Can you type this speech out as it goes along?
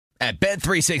At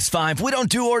Bet365, we don't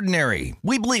do ordinary.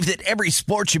 We believe that every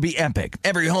sport should be epic.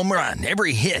 Every home run,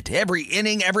 every hit, every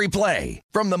inning, every play.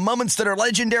 From the moments that are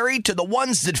legendary to the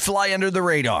ones that fly under the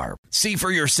radar. See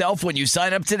for yourself when you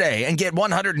sign up today and get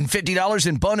 $150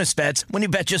 in bonus bets when you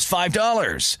bet just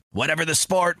 $5. Whatever the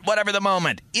sport, whatever the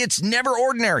moment, it's never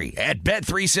ordinary at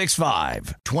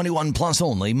Bet365. 21 plus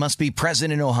only. Must be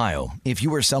present in Ohio. If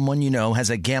you or someone you know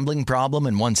has a gambling problem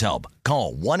and wants help,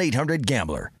 call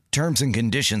 1-800-GAMBLER. Terms and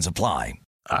conditions apply.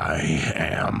 I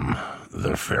am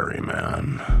the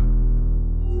ferryman.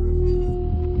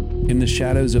 In the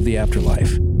shadows of the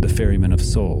afterlife, the ferryman of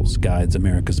souls guides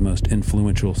America's most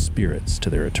influential spirits to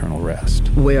their eternal rest.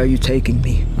 Where are you taking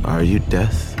me? Are you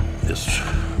death? This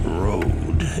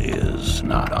road is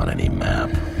not on any map.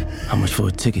 How much for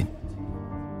a ticket?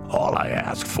 All I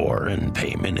ask for in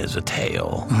payment is a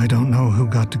tale. I don't know who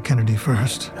got to Kennedy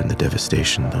first. And the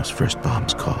devastation those first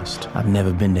bombs caused. I've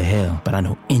never been to hell, but I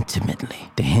know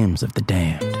intimately the hymns of the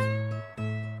damned.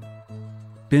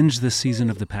 Binge this season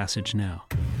of The Passage now.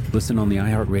 Listen on the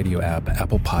iHeartRadio app,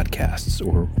 Apple Podcasts,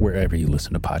 or wherever you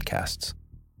listen to podcasts.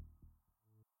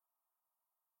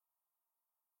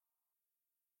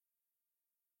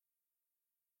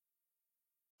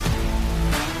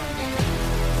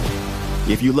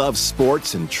 If you love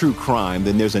sports and true crime,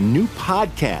 then there's a new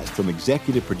podcast from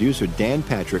executive producer Dan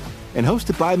Patrick and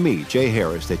hosted by me, Jay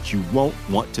Harris, that you won't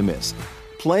want to miss.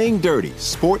 Playing Dirty: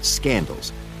 Sports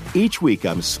Scandals. Each week,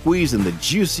 I'm squeezing the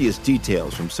juiciest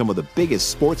details from some of the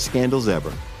biggest sports scandals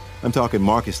ever. I'm talking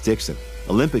Marcus Dixon,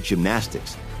 Olympic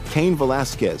gymnastics, Cain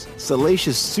Velasquez,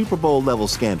 salacious Super Bowl-level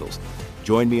scandals.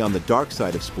 Join me on the dark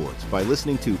side of sports by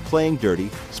listening to Playing Dirty: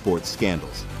 Sports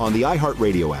Scandals on the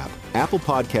iHeartRadio app, Apple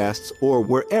Podcasts, or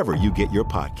wherever you get your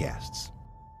podcasts.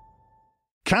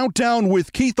 Countdown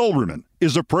with Keith Olbermann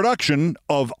is a production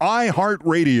of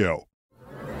iHeartRadio.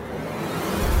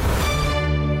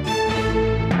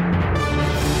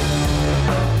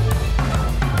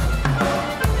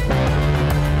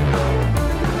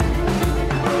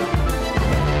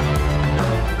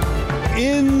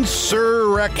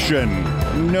 Insurrection.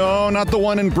 No, not the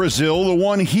one in Brazil, the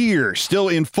one here, still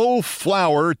in full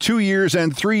flower 2 years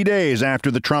and 3 days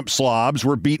after the Trump slobs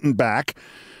were beaten back.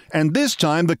 And this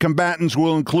time the combatants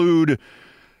will include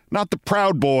not the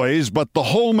Proud Boys, but the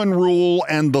Holman Rule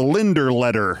and the Linder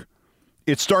letter.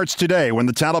 It starts today when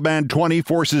the Taliban 20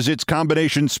 forces its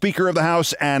combination Speaker of the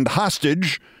House and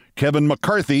hostage, Kevin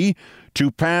McCarthy, to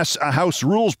pass a House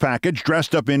rules package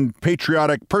dressed up in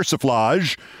patriotic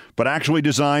persiflage, but actually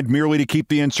designed merely to keep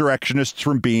the insurrectionists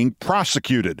from being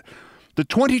prosecuted. The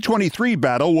 2023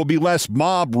 battle will be less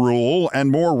mob rule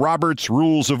and more Robert's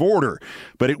Rules of Order,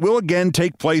 but it will again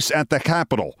take place at the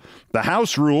Capitol. The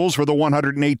House rules for the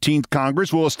 118th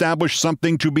Congress will establish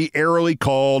something to be airily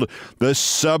called the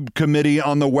Subcommittee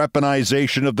on the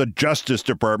Weaponization of the Justice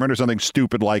Department, or something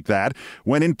stupid like that,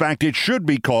 when in fact it should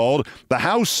be called the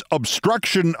House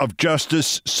Obstruction of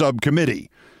Justice Subcommittee.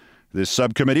 This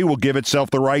subcommittee will give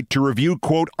itself the right to review,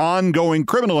 quote, ongoing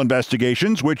criminal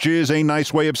investigations, which is a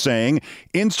nice way of saying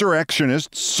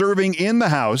insurrectionists serving in the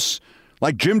House,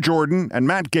 like Jim Jordan and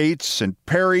Matt Gaetz and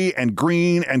Perry and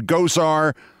Green and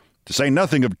Gosar, to say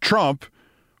nothing of Trump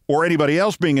or anybody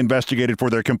else being investigated for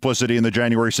their complicity in the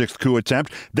January 6th coup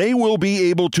attempt. They will be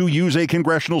able to use a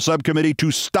congressional subcommittee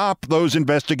to stop those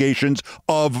investigations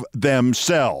of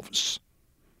themselves.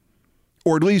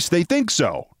 Or at least they think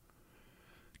so.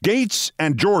 Gaetz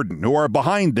and Jordan, who are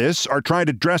behind this, are trying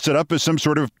to dress it up as some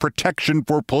sort of protection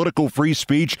for political free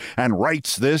speech and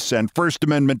rights this and First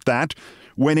Amendment that,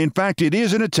 when in fact it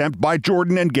is an attempt by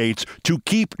Jordan and Gaetz to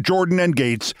keep Jordan and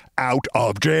Gaetz out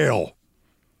of jail.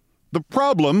 The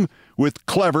problem with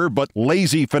clever but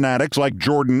lazy fanatics like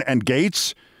Jordan and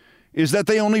Gaetz is that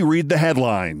they only read the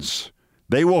headlines.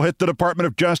 They will hit the Department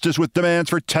of Justice with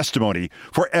demands for testimony,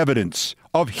 for evidence,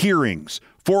 of hearings,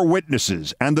 for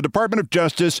witnesses, and the Department of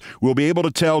Justice will be able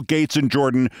to tell Gaetz and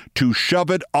Jordan to shove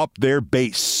it up their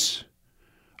base.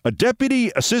 A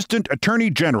Deputy Assistant Attorney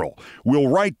General will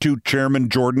write to Chairman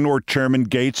Jordan or Chairman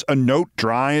Gaetz a note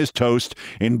dry as toast,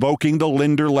 invoking the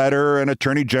Linder letter and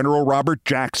Attorney General Robert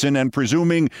Jackson, and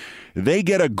presuming they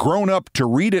get a grown-up to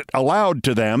read it aloud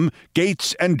to them,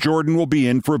 Gaetz and Jordan will be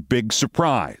in for a big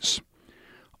surprise.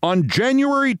 On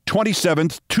January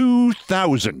 27th,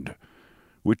 2000,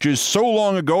 which is so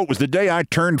long ago it was the day I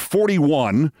turned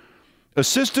 41,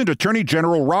 Assistant Attorney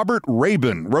General Robert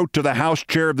Rabin wrote to the House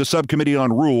Chair of the Subcommittee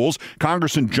on Rules,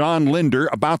 Congressman John Linder,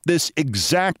 about this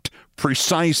exact,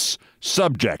 precise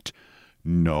subject.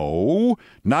 No,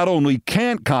 not only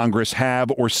can't Congress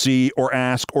have or see or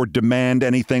ask or demand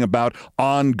anything about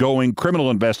ongoing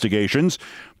criminal investigations,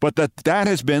 but that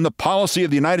has been the policy of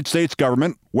the United States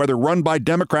government, whether run by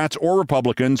Democrats or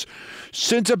Republicans,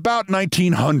 since about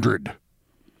 1900.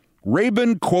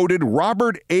 Rabin quoted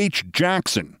Robert H.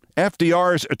 Jackson,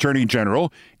 FDR's Attorney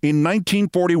General, in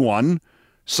 1941,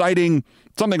 citing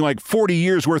something like 40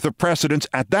 years' worth of precedents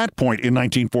at that point in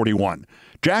 1941.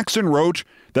 Jackson wrote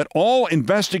that all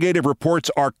investigative reports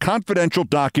are confidential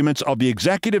documents of the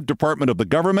executive department of the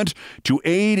government to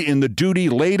aid in the duty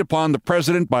laid upon the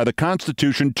president by the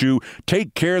Constitution to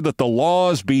take care that the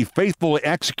laws be faithfully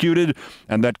executed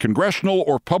and that congressional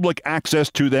or public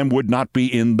access to them would not be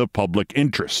in the public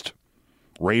interest.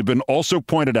 Rabin also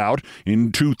pointed out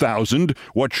in 2000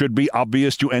 what should be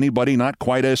obvious to anybody not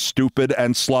quite as stupid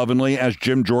and slovenly as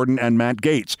Jim Jordan and Matt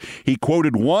Gaetz. He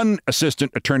quoted one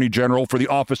Assistant Attorney General for the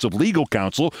Office of Legal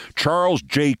Counsel, Charles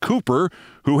J. Cooper,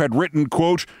 who had written,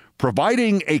 quote,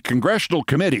 "Providing a congressional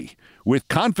committee with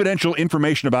confidential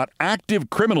information about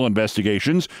active criminal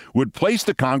investigations would place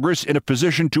the Congress in a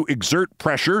position to exert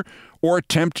pressure or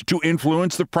attempt to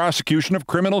influence the prosecution of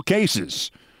criminal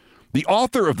cases." The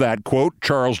author of that quote,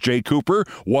 Charles J. Cooper,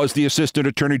 was the Assistant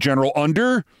Attorney General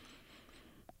under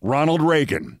Ronald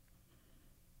Reagan.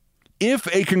 If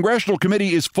a congressional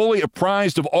committee is fully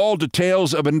apprised of all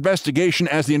details of an investigation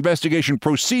as the investigation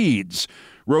proceeds,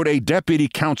 wrote a deputy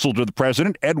counsel to the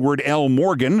president, Edward L.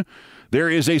 Morgan, there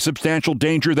is a substantial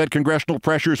danger that congressional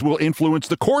pressures will influence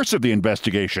the course of the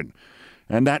investigation.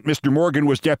 And that Mr. Morgan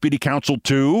was deputy counsel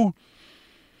to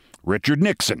Richard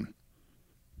Nixon.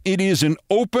 It is an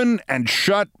open and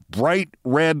shut, bright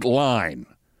red line.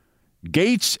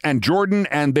 Gaetz and Jordan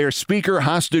and their Speaker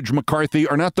hostage McCarthy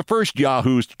are not the first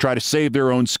yahoos to try to save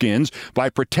their own skins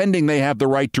by pretending they have the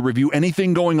right to review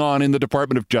anything going on in the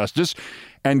Department of Justice,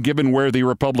 and given where the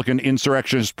Republican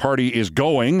Insurrectionist Party is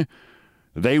going,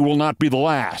 they will not be the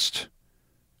last.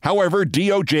 However,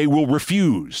 DOJ will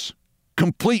refuse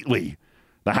completely.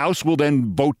 The House will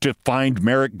then vote to find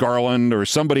Merrick Garland or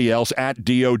somebody else at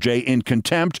DOJ in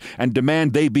contempt and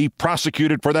demand they be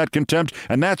prosecuted for that contempt.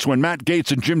 And that's when Matt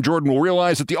Gaetz and Jim Jordan will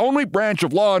realize that the only branch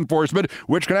of law enforcement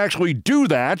which can actually do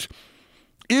that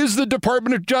is the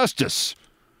Department of Justice.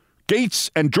 Gaetz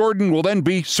and Jordan will then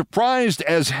be surprised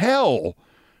as hell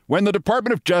when the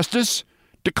Department of Justice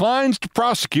declines to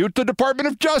prosecute the Department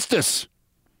of Justice.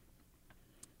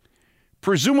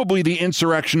 Presumably, the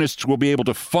insurrectionists will be able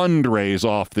to fundraise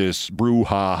off this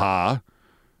brouhaha,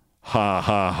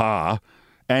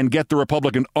 and get the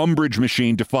Republican umbrage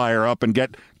machine to fire up and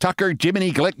get Tucker,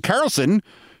 Jiminy Glick Carlson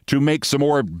to make some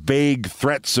more vague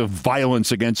threats of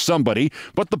violence against somebody.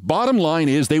 But the bottom line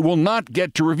is they will not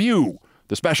get to review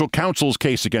the special counsel's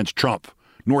case against Trump,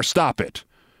 nor stop it,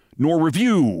 nor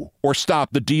review or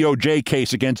stop the DOJ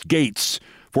case against Gaetz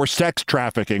for sex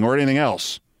trafficking or anything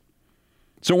else.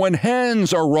 So when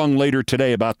hands are wrung later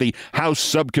today about the House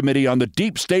subcommittee on the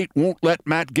deep state won't let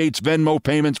Matt Gaetz Venmo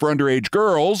payments for underage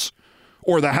girls,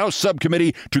 or the House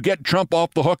subcommittee to get Trump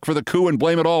off the hook for the coup and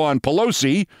blame it all on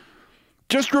Pelosi,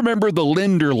 just remember the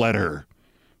Linder letter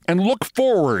and look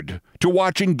forward to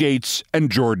watching Gaetz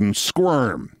and Jordan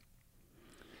squirm.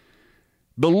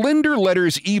 The Linder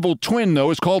letter's evil twin, though,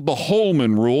 is called the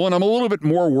Holman Rule, and I'm a little bit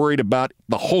more worried about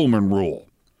the Holman Rule.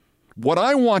 What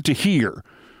I want to hear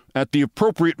at the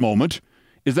appropriate moment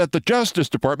is that the Justice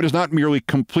Department has not merely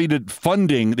completed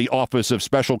funding the Office of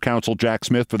Special Counsel Jack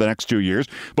Smith for the next 2 years,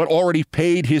 but already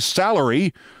paid his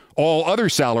salary, all other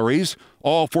salaries,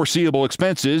 all foreseeable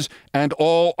expenses, and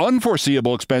all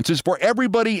unforeseeable expenses for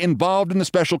everybody involved in the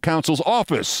Special Counsel's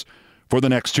office for the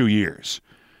next 2 years.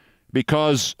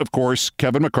 Because, of course,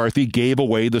 Kevin McCarthy gave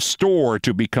away the store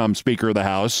to become Speaker of the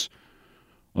House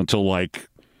until, like,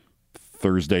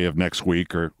 Thursday of next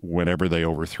week or whenever they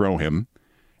overthrow him.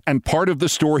 And part of the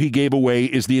store he gave away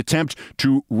is the attempt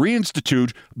to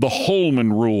reinstitute the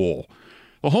Holman Rule.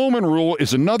 The Holman Rule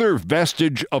is another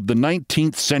vestige of the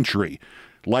 19th century,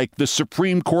 like the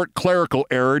Supreme Court clerical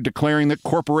error declaring that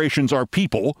corporations are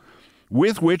people,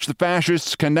 with which the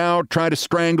fascists can now try to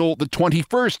strangle the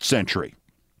 21st century.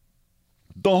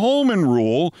 The Holman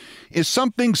Rule is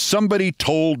something somebody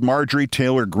told Marjorie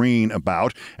Taylor Greene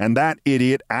about, and that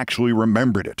idiot actually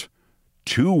remembered it.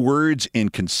 2 words in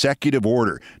consecutive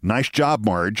order. Nice job,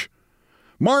 Marge.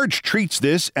 Marge treats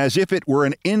this as if it were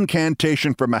an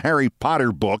incantation from a Harry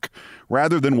Potter book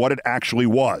rather than what it actually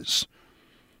was.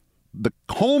 The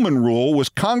Holman Rule was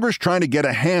Congress trying to get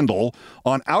a handle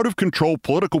on out-of-control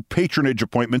political patronage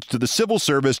appointments to the civil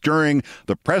service during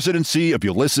the presidency of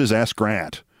Ulysses S.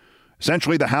 Grant.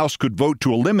 Essentially, the House could vote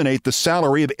to eliminate the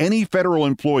salary of any federal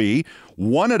employee,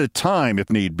 one at a time if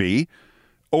need be.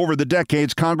 Over the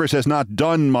decades, Congress has not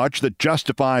done much that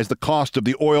justifies the cost of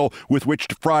the oil with which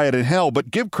to fry it in hell,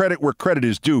 but give credit where credit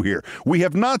is due here. We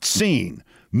have not seen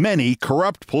many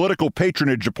corrupt political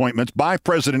patronage appointments by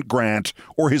President Grant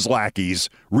or his lackeys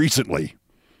recently.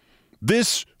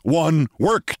 This one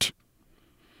worked.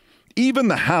 Even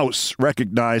the House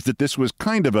recognized that this was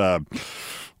kind of a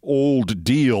old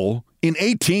deal. In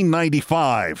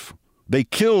 1895, they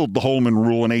killed the Holman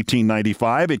Rule in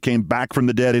 1895. It came back from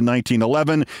the dead in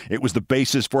 1911. It was the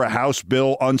basis for a House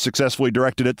bill unsuccessfully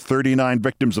directed at 39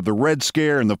 victims of the Red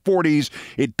Scare in the 40s.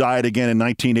 It died again in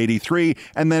 1983,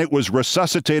 and then it was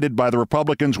resuscitated by the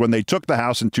Republicans when they took the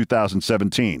House in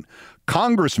 2017.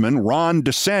 Congressman Ron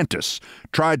DeSantis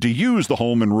tried to use the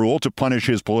Holman Rule to punish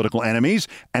his political enemies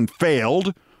and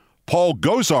failed. Paul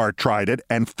Gosar tried it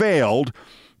and failed.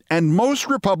 And most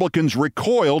Republicans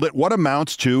recoiled at what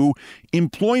amounts to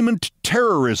employment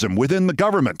terrorism within the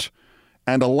government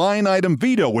and a line-item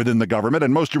veto within the government,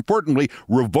 and most importantly,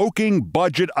 revoking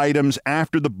budget items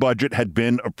after the budget had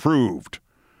been approved.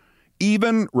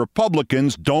 Even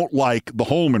Republicans don't like the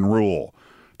Holman Rule.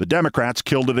 The Democrats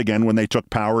killed it again when they took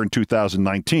power in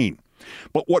 2019.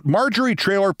 But what Marjorie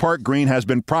Traylor Park Green has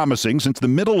been promising since the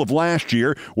middle of last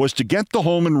year was to get the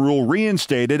Holman Rule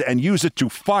reinstated and use it to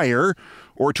fire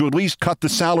or to at least cut the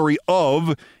salary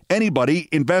of anybody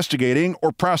investigating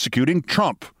or prosecuting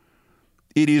Trump.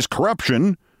 It is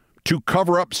corruption to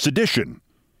cover up sedition.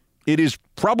 It is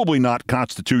probably not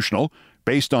constitutional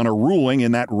based on a ruling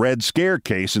in that Red Scare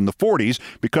case in the 40s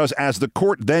because, as the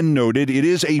court then noted, it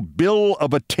is a bill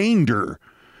of attainder.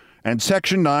 And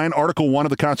Section 9, Article 1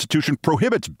 of the Constitution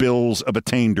prohibits bills of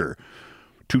attainder.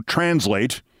 To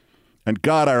translate, and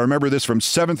God, I remember this from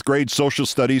 7th grade social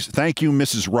studies, thank you,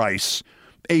 Mrs. Rice,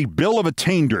 a bill of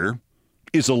attainder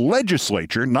is a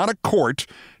legislature, not a court,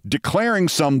 declaring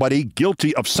somebody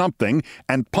guilty of something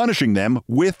and punishing them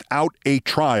without a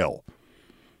trial.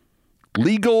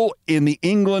 Legal in the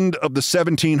England of the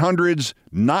 1700s,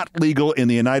 not legal in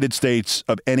the United States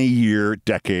of any year,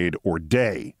 decade, or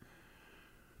day.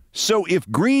 So if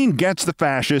Green gets the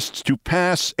fascists to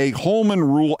pass a Holman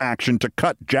Rule action to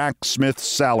cut Jack Smith's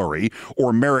salary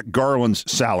or Merrick Garland's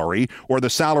salary or the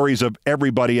salaries of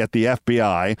everybody at the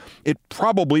FBI, it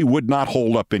probably would not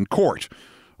hold up in court.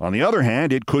 On the other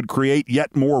hand, it could create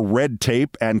yet more red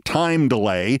tape and time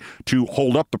delay to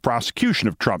hold up the prosecution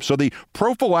of Trump. So the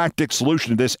prophylactic solution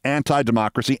to this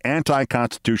anti-democracy,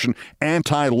 anti-constitution,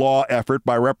 anti-law effort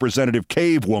by Representative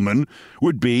Cavewoman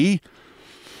would be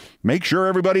make sure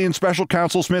everybody in Special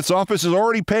Counsel Smith's office is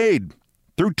already paid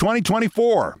through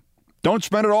 2024. Don't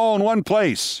spend it all in one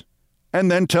place.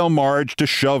 And then tell Marge to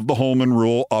shove the Holman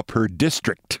Rule up her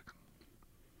district.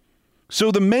 So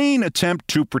the main attempt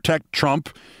to protect Trump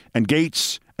and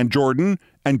Gates and Jordan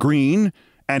and Green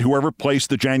and whoever placed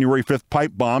the January 5th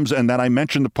pipe bombs, and that I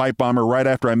mentioned the pipe bomber right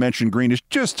after I mentioned Green, is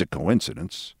just a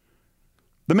coincidence.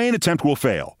 The main attempt will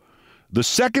fail. The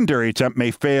secondary attempt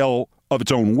may fail of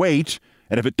its own weight,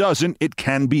 and if it doesn't, it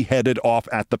can be headed off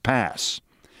at the pass.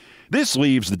 This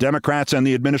leaves the Democrats and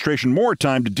the administration more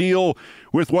time to deal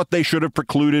with what they should have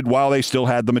precluded while they still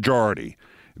had the majority.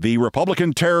 The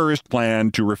Republican terrorist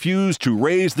plan to refuse to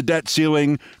raise the debt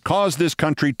ceiling, cause this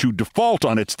country to default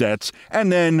on its debts,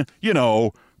 and then,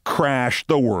 crash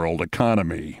the world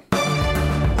economy.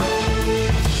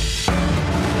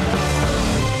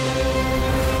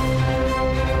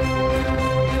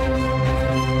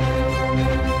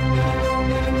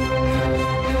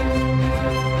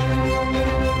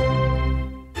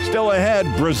 Still ahead,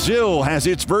 Brazil has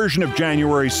its version of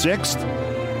January 6th.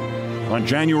 On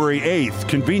January 8th,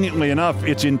 conveniently enough,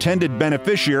 its intended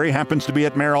beneficiary happens to be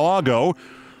at Mar-a-Lago.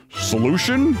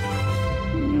 Solution?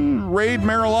 Raid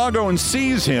Mar-a-Lago and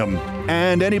seize him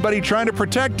and anybody trying to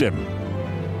protect him.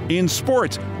 In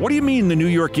sports, what do you mean the New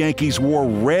York Yankees wore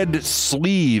red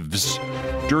sleeves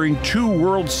during 2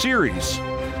 World Series?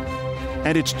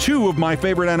 And it's 2 of my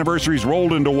favorite anniversaries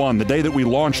rolled into one. The day that we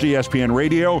launched ESPN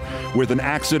Radio with an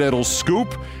accidental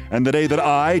scoop, and the day that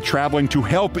I, traveling to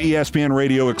help ESPN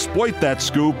Radio exploit that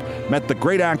scoop, met the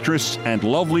great actress and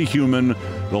lovely human,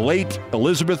 the late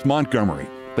Elizabeth Montgomery.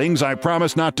 Things I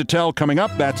promise not to tell coming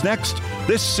up. That's next.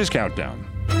 This is Countdown.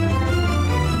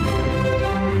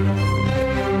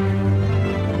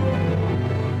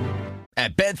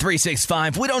 At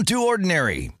Bet365, we don't do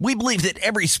ordinary. We believe that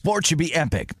every sport should be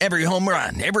epic. Every home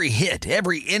run, every hit,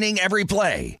 every inning, every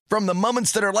play. From the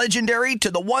moments that are legendary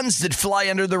to the ones that fly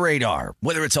under the radar.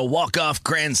 Whether it's a walk-off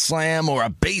grand slam or a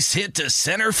base hit to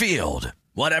center field.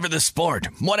 Whatever the sport,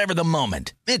 whatever the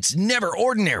moment, it's never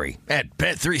ordinary at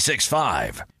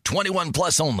Bet365. 21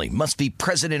 plus only. Must be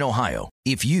present in Ohio.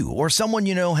 If you or someone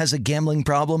you know has a gambling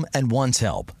problem and wants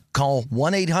help, call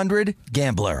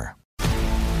 1-800-GAMBLER.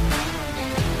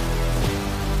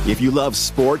 If you love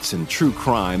sports and true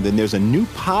crime, then there's a new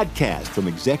podcast from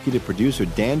executive producer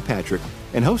Dan Patrick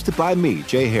and hosted by me,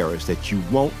 Jay Harris, that you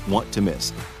won't want to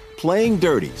miss. Playing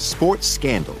Dirty: Sports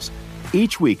Scandals.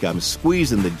 Each week, I'm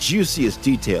squeezing the juiciest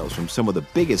details from some of the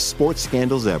biggest sports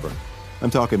scandals ever. I'm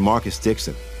talking Marcus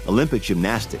Dixon, Olympic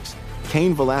gymnastics,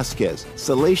 Cain Velasquez,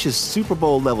 salacious Super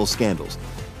Bowl-level scandals.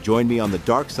 Join me on the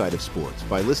dark side of sports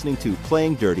by listening to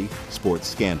Playing Dirty: Sports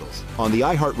Scandals on the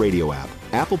iHeartRadio app,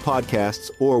 Apple Podcasts,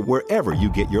 or wherever you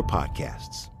get your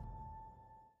podcasts.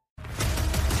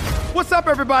 What's up,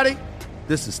 everybody?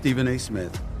 This is Stephen A.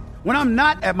 Smith. When I'm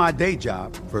not at my day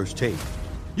job, First Take,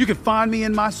 you can find me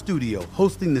in my studio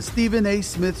hosting the Stephen A.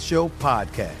 Smith Show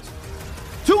podcast.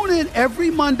 Tune in every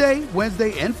Monday,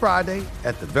 Wednesday, and Friday,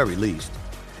 at the very least,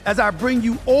 as I bring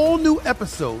you all new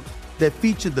episodes that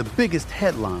feature the biggest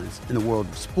headlines in the world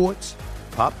of sports,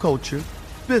 pop culture,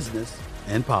 business,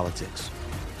 and politics.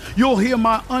 You'll hear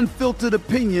my unfiltered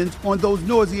opinions on those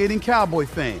nauseating Cowboy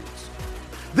fans,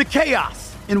 the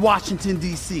chaos in Washington,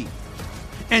 D.C.,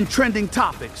 and trending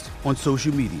topics on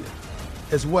social media,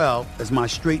 as well as my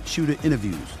straight shooter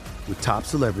interviews with top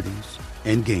celebrities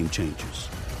and game changers.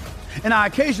 And I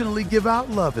occasionally give out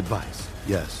love advice.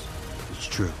 Yes, it's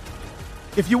true.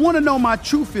 If you want to know my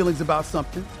true feelings about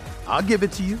something, I'll give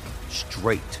it to you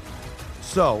straight.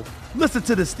 So listen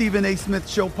to the Stephen A. Smith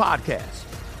Show podcast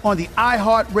on the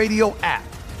iHeartRadio app,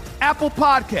 Apple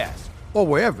Podcasts, or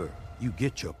wherever you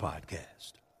get your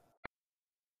podcast.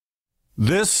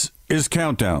 This is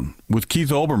Countdown with Keith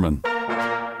Olbermann.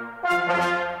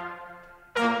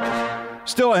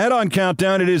 Still ahead on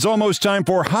Countdown, it is almost time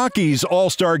for hockey's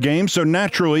All-Star Game, so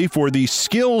naturally for the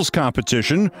skills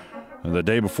competition, the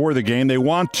day before the game, they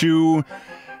want to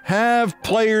have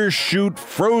players shoot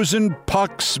frozen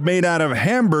pucks made out of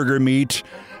hamburger meat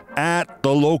at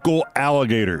the local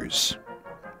alligators.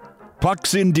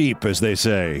 Pucks in deep, as they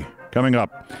say. Coming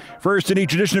up. First, in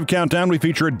each edition of Countdown, we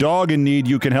feature a dog in need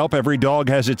you can help. Every dog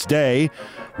has its day.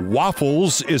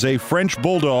 Waffles is a French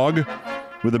bulldog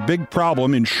with a big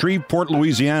problem in Shreveport,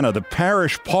 Louisiana. The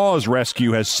Parish Paws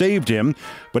Rescue has saved him,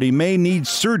 but he may need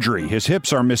surgery. His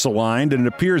hips are misaligned, and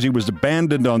it appears he was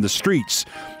abandoned on the streets.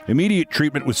 Immediate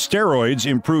treatment with steroids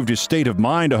improved his state of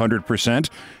mind 100%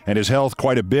 and his health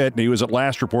quite a bit, and he was at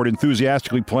last report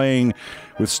enthusiastically playing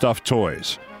with stuffed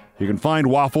toys. You can find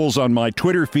Waffles on my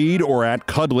Twitter feed or at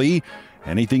Cuddly.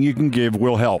 Anything you can give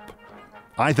will help.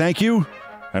 I thank you,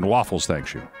 and Waffles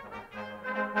thanks you.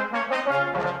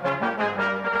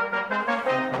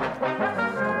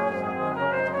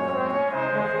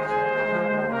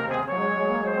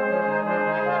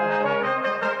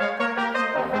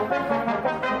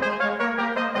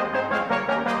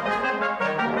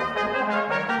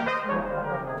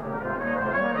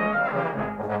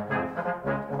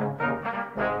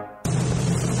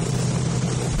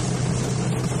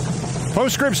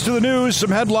 Postscripts to the news,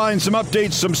 some headlines, some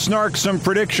updates, some snarks, some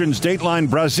predictions. Dateline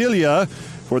Brasilia.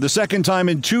 For the second time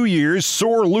in 2 years,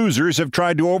 sore losers have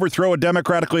tried to overthrow a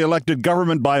democratically elected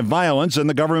government by violence, and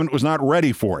the government was not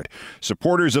ready for it.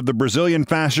 Supporters of the Brazilian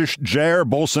fascist Jair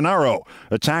Bolsonaro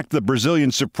attacked the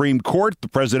Brazilian Supreme Court, the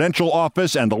presidential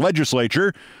office, and the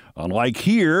legislature. Unlike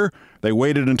here, they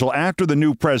waited until after the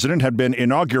new president had been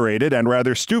inaugurated, and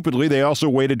rather stupidly, they also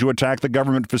waited to attack the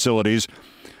government facilities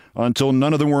until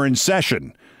none of them were in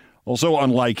session. Also,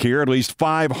 unlike here, at least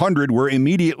 500 were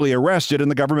immediately arrested,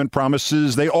 and the government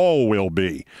promises they all will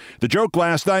be. The joke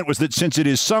last night was that since it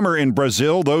is summer in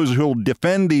Brazil, those who will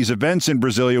defend these events in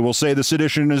Brasilia will say the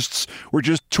seditionists were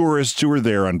just tourists who were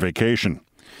there on vacation.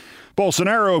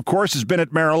 Bolsonaro, of course, has been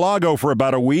at Mar-a-Lago for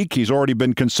about a week. He's already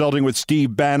been consulting with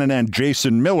Steve Bannon and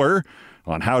Jason Miller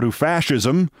on how to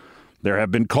fascism. There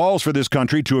have been calls for this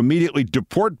country to immediately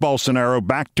deport Bolsonaro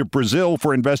back to Brazil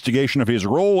for investigation of his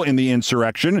role in the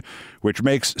insurrection, which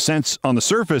makes sense on the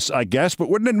surface, I guess, but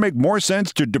wouldn't it make more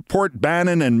sense to deport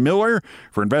Bannon and Miller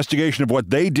for investigation of what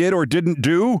they did or didn't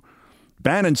do?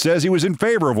 Bannon says he was in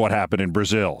favor of what happened in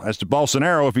Brazil. As to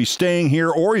Bolsonaro, if he's staying here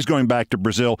or he's going back to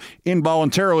Brazil,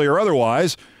 involuntarily or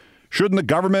otherwise, shouldn't the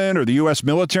government or the U.S.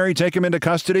 military take him into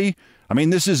custody? I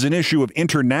mean, this is an issue of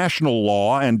international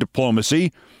law and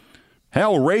diplomacy.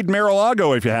 Hell, raid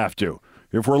Mar-a-Lago if you have to.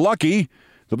 If we're lucky,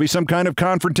 there'll be some kind of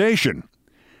confrontation.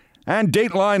 And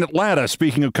Dateline Atlanta,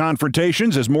 speaking of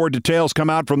confrontations, as more details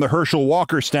come out from the Herschel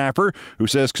Walker staffer, who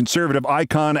says conservative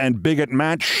icon and bigot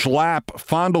Matt Schlapp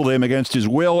fondled him against his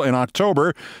will in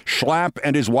October. Schlapp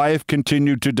and his wife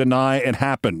continued to deny it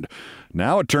happened.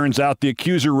 Now it turns out the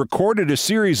accuser recorded a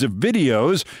series of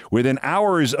videos within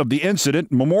hours of the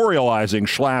incident memorializing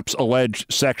Schlapp's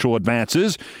alleged sexual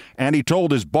advances, and he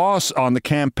told his boss on the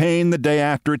campaign the day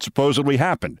after it supposedly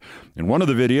happened. In one of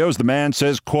the videos, the man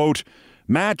says, quote,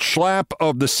 Matt Schlapp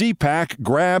of the CPAC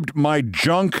grabbed my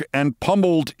junk and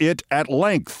pummeled it at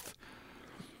length.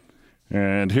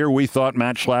 And here we thought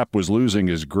Matt Schlapp was losing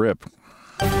his grip.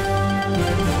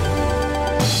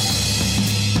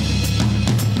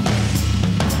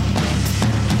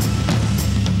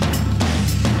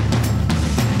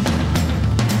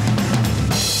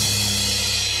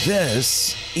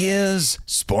 This is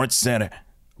Sports Center.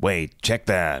 Wait, check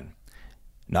that.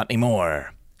 Not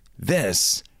anymore.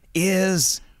 This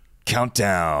is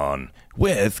Countdown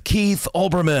with Keith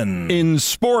Olbermann. In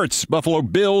sports, Buffalo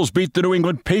Bills beat the New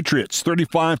England Patriots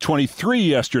 35-23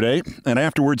 yesterday, and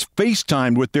afterwards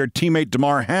FaceTimed with their teammate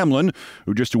Damar Hamlin,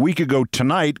 who just a week ago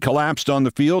tonight collapsed on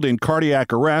the field in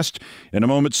cardiac arrest in a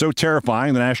moment so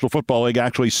terrifying the National Football League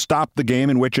actually stopped the game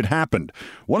in which it happened.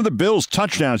 One of the Bills'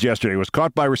 touchdowns yesterday was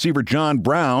caught by receiver John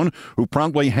Brown, who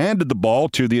promptly handed the ball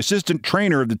to the assistant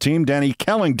trainer of the team, Danny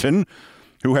Kellington,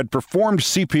 who had performed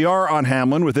CPR on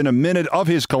Hamlin within a minute of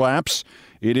his collapse.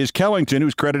 It is Kellington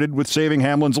who's credited with saving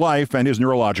Hamlin's life and his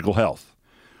neurological health.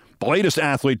 The latest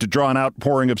athlete to draw an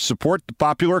outpouring of support, the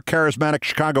popular, charismatic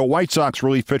Chicago White Sox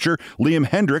relief pitcher Liam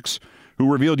Hendriks,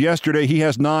 who revealed yesterday he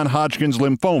has non-Hodgkin's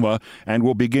lymphoma and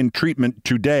will begin treatment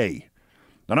today.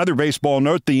 Another baseball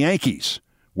note, the Yankees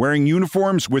wearing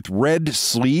uniforms with red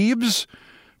sleeves.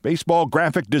 Baseball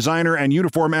graphic designer and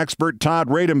uniform expert Todd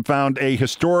Radom found a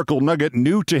historical nugget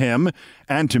new to him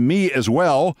and to me as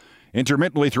well.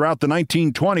 Intermittently throughout the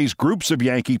 1920s, groups of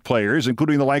Yankee players,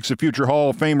 including the likes of future Hall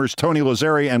of Famers Tony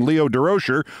Lazzeri and Leo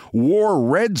DeRocher, wore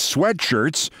red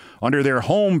sweatshirts under their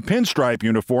home pinstripe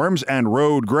uniforms and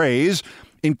road grays,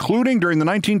 including during the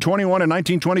 1921 and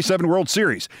 1927 World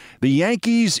Series. The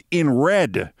Yankees in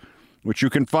red, which you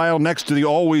can file next to the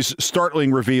always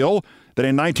startling reveal that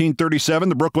in 1937,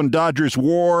 the Brooklyn Dodgers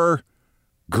wore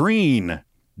green.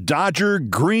 Dodger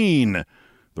green.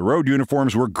 The road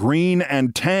uniforms were green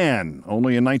and tan.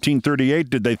 Only in 1938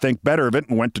 did they think better of it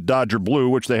and went to Dodger blue,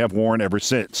 which they have worn ever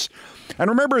since. And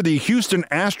remember the Houston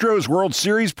Astros World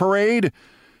Series parade?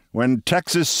 When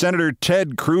Texas Senator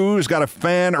Ted Cruz got a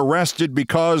fan arrested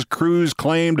because Cruz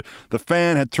claimed the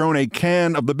fan had thrown a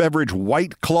can of the beverage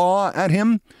White Claw at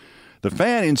him? The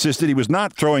fan insisted he was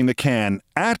not throwing the can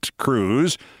at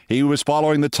Cruz. He was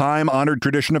following the time-honored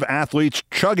tradition of athletes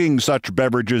chugging such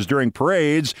beverages during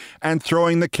parades and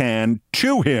throwing the can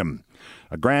to him.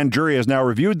 A grand jury has now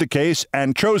reviewed the case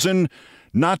and chosen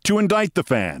not to indict the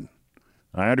fan.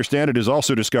 I understand it is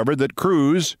also discovered that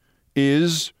Cruz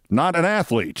is not an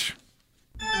athlete.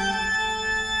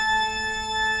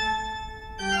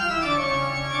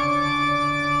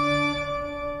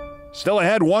 Still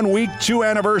ahead, 1 week, 2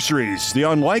 anniversaries. The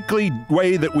unlikely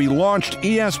way that we launched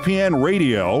ESPN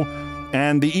Radio,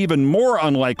 and the even more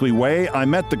unlikely way I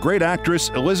met the great actress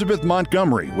Elizabeth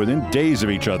Montgomery within days of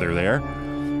each other there.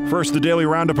 First, the daily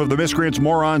roundup of the miscreants,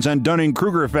 morons, and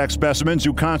Dunning-Kruger effect specimens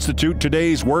who constitute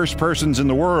today's worst persons in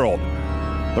the world.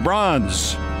 The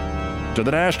Bronze to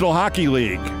the National Hockey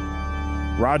League.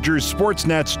 Rogers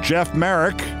Sportsnet's Jeff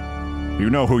Marek,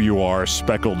 you know who you are,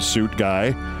 speckled suit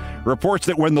guy, reports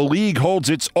that when the league holds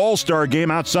its all-star game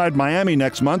outside Miami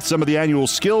next month, some of the annual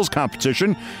skills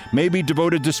competition may be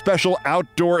devoted to special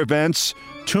outdoor events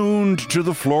tuned to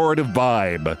the Florida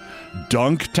vibe.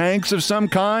 Dunk tanks of some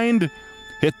kind?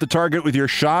 Hit the target with your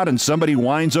shot and somebody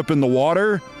winds up in the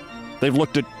water? They've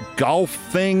looked at golf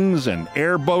things and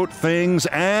airboat things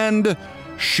and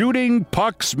shooting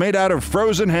pucks made out of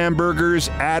frozen hamburgers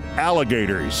at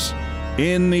alligators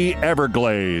in the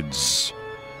Everglades.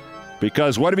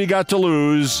 Because what have you got to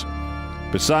lose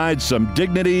besides some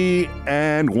dignity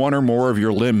and one or more of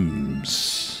your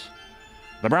limbs?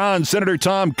 LeBron, Senator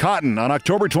Tom Cotton, on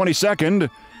October 22nd,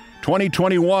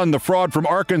 2021, the fraud from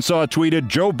Arkansas tweeted,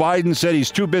 Joe Biden said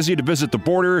he's too busy to visit the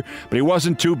border, but he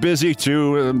wasn't too busy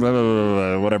to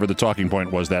whatever the talking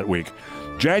point was that week.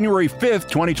 January 5th,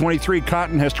 2023,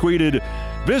 Cotton has tweeted,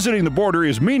 visiting the border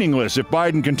is meaningless if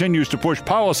Biden continues to push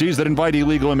policies that invite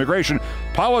illegal immigration.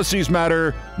 Policies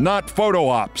matter, not photo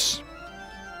ops.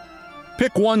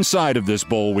 Pick one side of this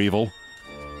boll weevil.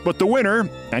 But the winner,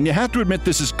 and you have to admit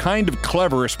this is kind of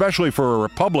clever, especially for a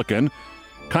Republican,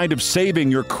 kind of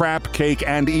saving your crap cake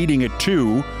and eating it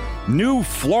too, New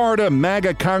Florida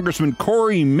MAGA Congressman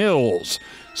Corey Mills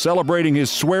celebrating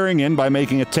his swearing-in by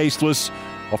making a tasteless,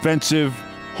 offensive,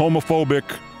 homophobic,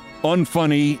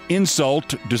 unfunny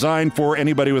insult designed for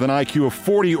anybody with an IQ of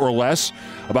 40 or less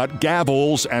about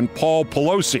gavels and Paul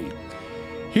Pelosi.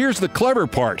 Here's the clever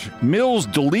part. Mills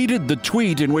deleted the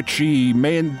tweet in which he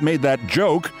made that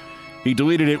joke. He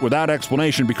deleted it without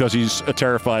explanation because he's a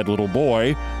terrified little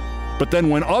boy. But then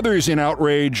when others in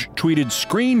outrage tweeted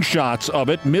screenshots of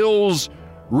it, Mills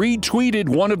retweeted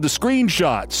one of the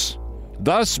screenshots,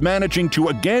 thus managing to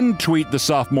again tweet the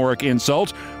sophomoric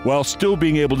insult while still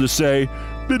being able to say,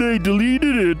 "But I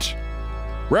deleted it."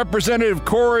 Representative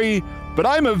Corey, "But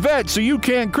I'm a vet, so you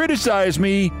can't criticize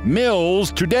me."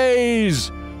 Mills,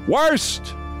 today's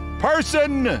worst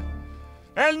person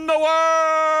in the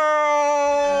world.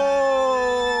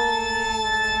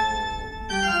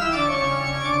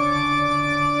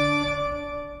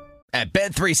 At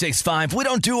Bet365, we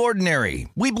don't do ordinary.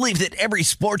 We believe that every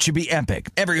sport should be epic.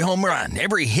 Every home run,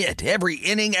 every hit, every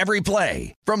inning, every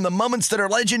play. From the moments that are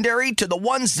legendary to the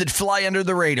ones that fly under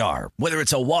the radar. Whether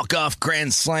it's a walk-off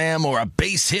grand slam or a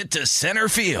base hit to center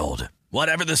field.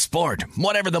 Whatever the sport,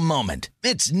 whatever the moment.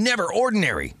 It's never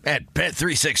ordinary at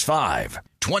Bet365.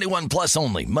 21 plus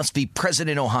only. Must be present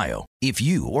in Ohio. If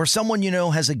you or someone you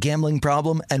know has a gambling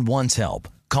problem and wants help,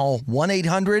 call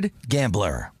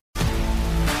 1-800-GAMBLER.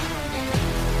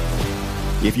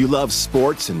 If you love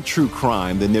sports and true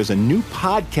crime, then there's a new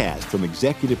podcast from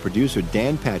executive producer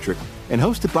Dan Patrick and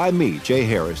hosted by me, Jay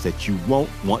Harris, that you won't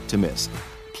want to miss.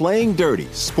 Playing Dirty: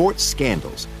 Sports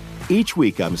Scandals. Each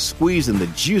week, I'm squeezing the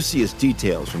juiciest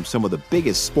details from some of the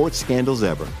biggest sports scandals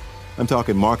ever. I'm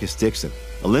talking Marcus Dixon,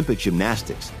 Olympic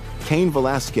gymnastics, Cain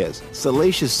Velasquez,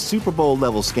 salacious Super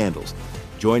Bowl-level scandals.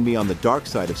 Join me on the dark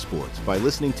side of sports by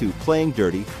listening to Playing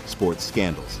Dirty: Sports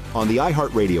Scandals on the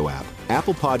iHeartRadio app,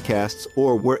 Apple Podcasts,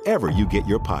 or wherever you get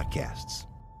your podcasts.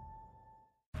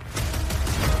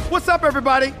 What's up,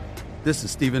 everybody? This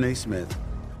is Stephen A. Smith.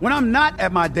 When I'm not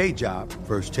at my day job,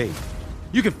 First Take,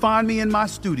 you can find me in my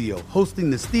studio hosting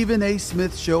the Stephen A.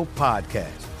 Smith Show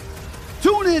podcast.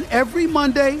 Tune in every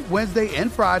Monday, Wednesday, and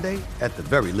Friday, at the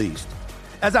very least,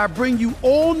 as I bring you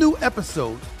all new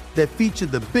episodes that feature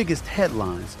the biggest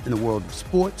headlines in the world of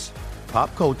sports,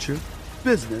 pop culture,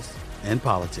 business, and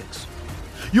politics.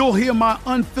 You'll hear my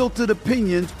unfiltered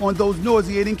opinions on those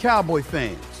nauseating Cowboy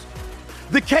fans,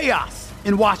 the chaos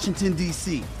in Washington,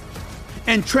 D.C.,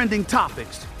 and trending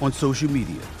topics on social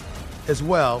media, as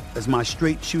well as my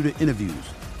straight shooter interviews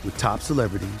with top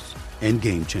celebrities and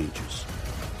game changers.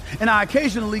 And I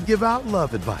occasionally give out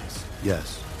love advice.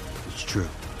 Yes, it's true.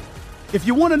 If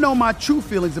you want to know my true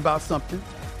feelings about something,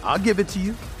 I'll give it to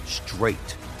you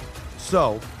straight.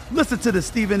 So listen to the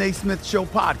Stephen A. Smith Show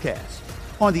podcast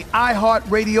on the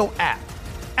iHeartRadio app,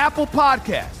 Apple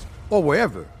Podcasts, or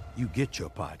wherever you get your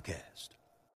podcast.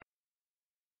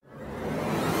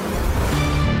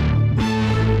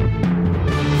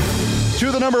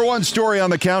 To the number one story on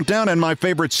the countdown and my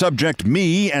favorite subject,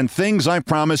 me and things I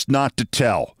promised not to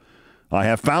tell. I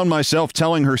have found myself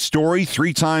telling her story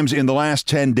 3 times in the last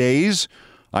 10 days.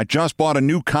 I just bought a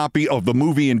new copy of the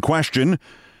movie in question,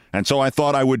 and so I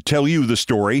thought I would tell you the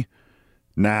story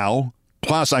now.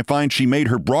 Plus, I find she made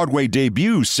her Broadway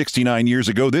debut 69 years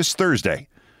ago this Thursday.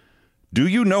 Do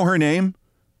you know her name?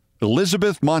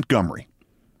 Elizabeth Montgomery.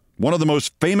 One of the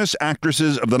most famous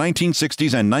actresses of the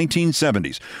 1960s and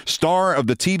 1970s. Star of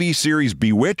the TV series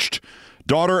Bewitched,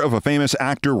 daughter of a famous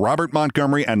actor, Robert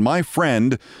Montgomery, and my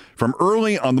friend from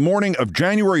early on the morning of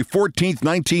January 14th,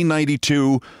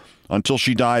 1992, until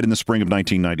she died in the spring of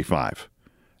 1995.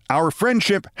 Our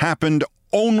friendship happened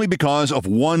only because of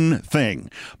one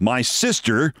thing. My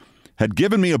sister had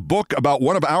given me a book about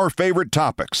one of our favorite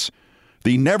topics,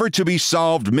 the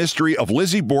never-to-be-solved mystery of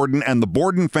Lizzie Borden and the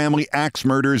Borden family axe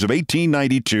murders of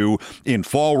 1892 in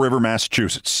Fall River,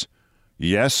 Massachusetts.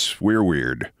 Yes, we're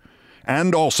weird.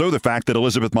 And also the fact that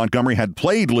Elizabeth Montgomery had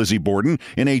played Lizzie Borden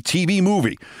in a TV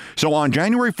movie. So on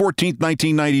January 14th,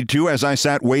 1992, as I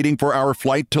sat waiting for our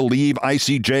flight to leave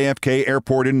icy JFK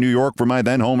Airport in New York from my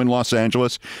then home in Los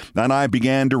Angeles, and I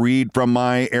began to read from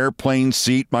my airplane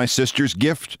seat my sister's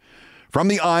gift. From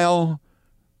the aisle,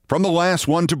 from the last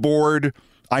one to board,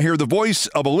 I hear the voice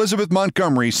of Elizabeth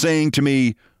Montgomery saying to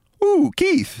me, "Ooh,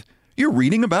 Keith, you're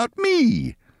reading about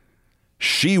me."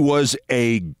 She was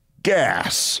a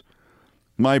gas.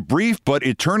 My brief but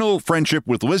eternal friendship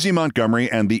with Lizzie Montgomery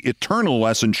and the eternal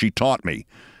lesson she taught me.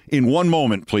 In one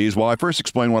moment, please, while I first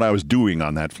explain what I was doing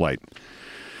on that flight.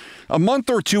 A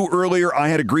month or two earlier, I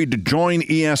had agreed to join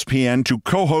ESPN to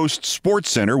co-host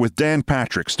SportsCenter with Dan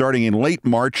Patrick starting in late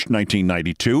March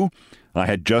 1992. I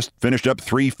had just finished up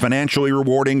 3 financially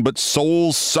rewarding but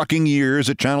soul-sucking years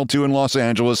at Channel 2 in Los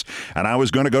Angeles, and I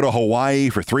was going to go to Hawaii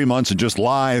for 3 months and just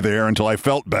lie there until I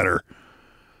felt better.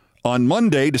 On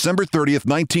Monday, December 30th,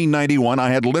 1991, I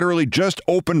had literally just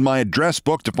opened my address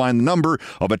book to find the number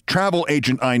of a travel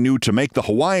agent I knew to make the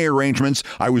Hawaii arrangements.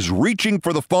 I was reaching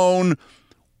for the phone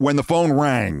when the phone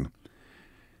rang.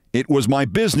 It was my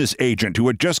business agent who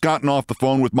had just gotten off the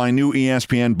phone with my new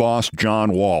ESPN boss,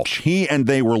 John Walsh. He and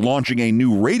they were launching a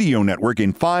new radio network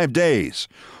in 5 days.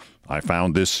 I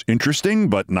found this interesting,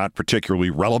 but not particularly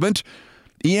relevant.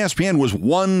 ESPN was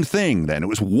one thing then. It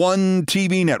was one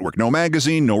TV network. No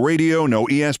magazine, no radio, no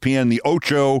ESPN, the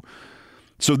Ocho.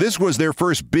 So this was their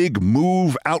first big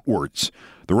move outwards.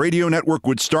 The radio network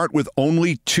would start with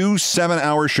only 2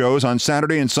 7-hour shows on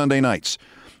Saturday and Sunday nights.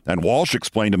 And Walsh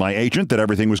explained to my agent that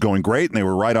everything was going great and they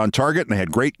were right on target and they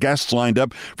had great guests lined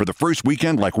up for the first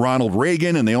weekend like Ronald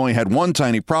Reagan, and they only had one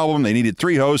tiny problem. They needed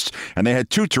 3 hosts and they had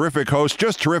 2 terrific hosts,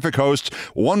 just terrific hosts.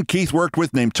 One Keith worked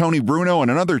with named Tony Bruno and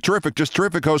another terrific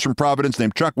host from Providence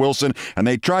named Chuck Wilson. And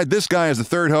they tried this guy as the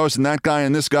 3rd host and that guy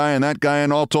and this guy and that guy,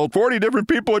 and all told 40 different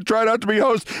people had tried out to be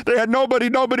hosts. They had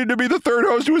nobody to be the 3rd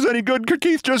host who was any good. Could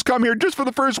Keith just come here just for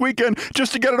the first weekend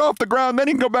just to get it off the ground? Then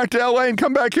he can go back to LA and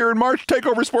come back here in March, take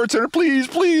over SportsCenter. Please,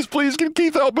 please, please, can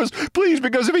Keith help us? Please,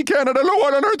 because if he can't, I don't know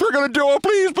what on earth we're going to do. Oh,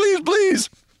 please, please, please.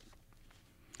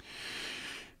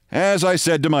 As I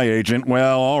said to my agent,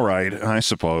 well, all right, I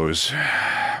suppose.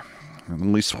 At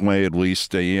least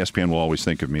ESPN will always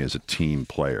think of me as a team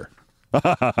player.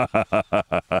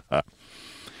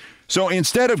 So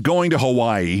instead of going to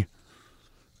Hawaii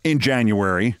in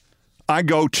January, I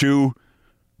go to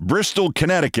Bristol,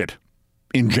 Connecticut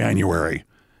in January.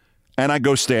 And I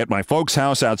go stay at my folks'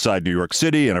 house outside New York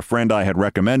City, and a friend I had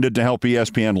recommended to help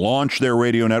ESPN launch their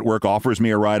radio network offers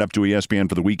me a ride up to ESPN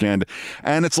for the weekend.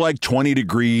 And it's like 20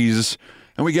 degrees,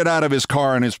 and we get out of his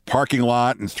car in his parking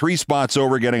lot, and 3 spots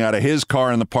over getting out of his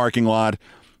car in the parking lot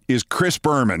is Chris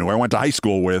Berman, who I went to high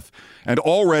school with. And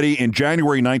already in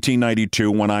January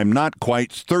 1992, when I'm not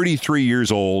quite 33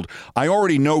 years old, I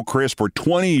already know Chris for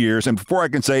 20 years, and before I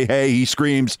can say, hey, he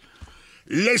screams,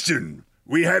 "Listen,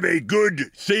 we have a good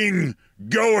thing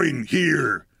going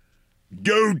here.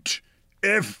 Don't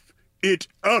F it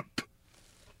up."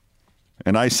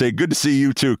 And I say, good to see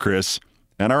you too, Chris.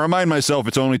 And I remind myself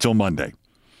it's only till Monday.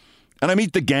 And I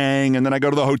meet the gang, and then I go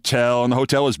to the hotel, and the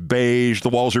hotel is beige. The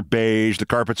walls are beige. The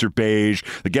carpets are beige.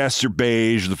 The guests are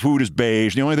beige. The food is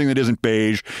beige. The only thing that isn't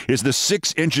beige is the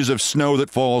 6 inches of snow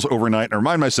that falls overnight. And I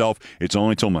remind myself it's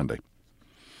only till Monday.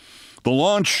 The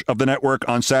launch of the network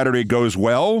on Saturday goes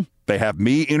well. They have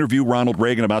me interview Ronald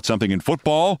Reagan about something in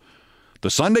football.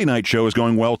 The Sunday night show is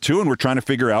going well, too, and we're trying to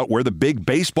figure out where the big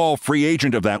baseball free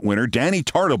agent of that winter, Danny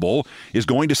Tartabull, is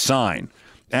going to sign.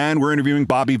 And we're interviewing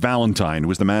Bobby Valentine, who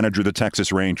was the manager of the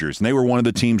Texas Rangers. And they were one of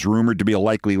the teams rumored to be a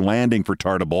likely landing for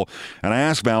Tartabull. And I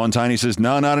asked Valentine, he says,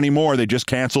 no, not anymore. They just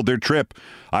canceled their trip.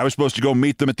 I was supposed to go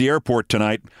meet them at the airport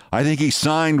tonight. I think he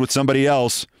signed with somebody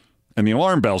else. And the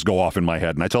alarm bells go off in my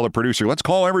head. And I tell the producer, let's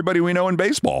call everybody we know in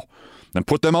baseball and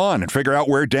put them on and figure out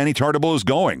where Danny Tartabull is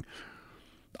going.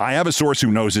 I have a source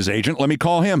who knows his agent. Let me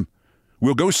call him.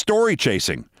 We'll go story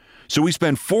chasing. So we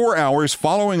spend 4 hours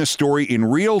following a story in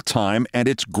real time, and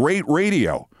it's great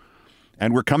radio.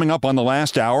 And we're coming up on the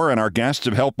last hour, and our guests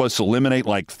have helped us eliminate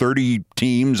like 30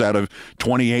 teams out of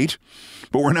 28.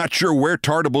 But we're not sure where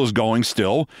Tartabull is going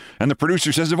still. And the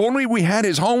producer says, if only we had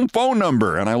his home phone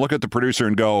number. And I look at the producer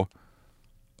and go,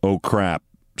 oh, crap,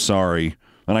 sorry.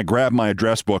 And I grab my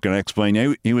address book and I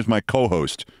explain, he was my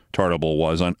co-host, Tartabull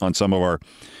was, on some of our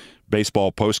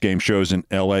baseball postgame shows in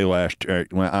L.A. last year.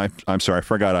 Well, I'm sorry, I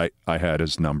forgot I had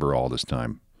his number all this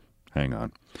time. Hang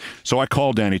on. So I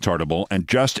call Danny Tartabull, and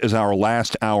just as our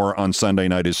last hour on Sunday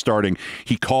night is starting,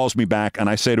 he calls me back, and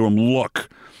I say to him, look,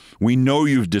 we know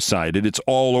you've decided it's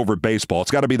all over baseball.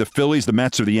 It's got to be the Phillies, the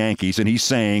Mets, or the Yankees. And he's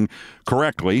saying,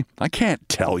 correctly, I can't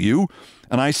tell you.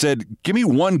 And I said, give me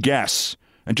one guess,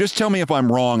 and just tell me if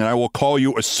I'm wrong, and I will call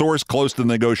you a source close to the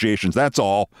negotiations. That's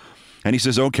all. And he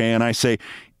says, okay. And I say,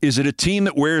 is it a team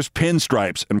that wears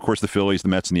pinstripes? And, of course, the Phillies, the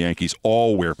Mets, and the Yankees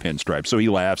all wear pinstripes. So he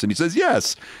laughs, and he says,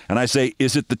 yes. And I say,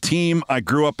 is it the team I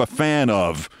grew up a fan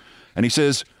of? And he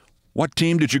says, what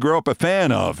team did you grow up a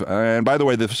fan of? And, by the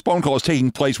way, this phone call is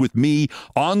taking place with me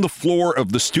on the floor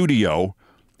of the studio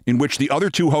in which the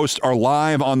other 2 hosts are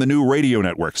live on the new radio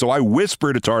network. So I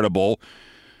whisper to Tartabull,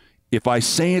 if I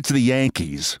say it's the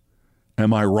Yankees,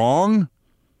 am I wrong?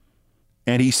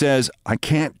 And he says, I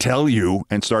can't tell you,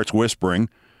 and starts whispering.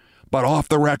 But off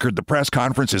the record, the press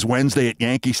conference is Wednesday at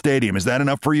Yankee Stadium. Is that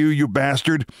enough for you, you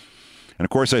bastard? And, of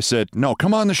course, I said, no,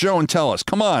 come on the show and tell us.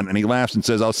 Come on. And he laughs and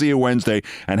says, I'll see you Wednesday,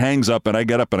 and hangs up. And I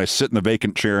get up and I sit in the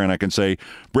vacant chair and I can say,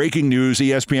 breaking news,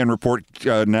 ESPN report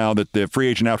now that the free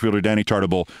agent outfielder Danny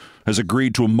Tartabull has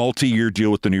agreed to a multi-year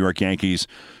deal with the New York Yankees.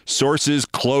 Sources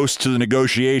close to the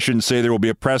negotiations say there will be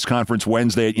a press conference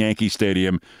Wednesday at Yankee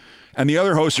Stadium. And the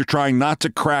other hosts are trying not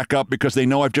to crack up because they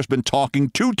know I've just been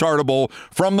talking to Tartabull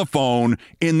from the phone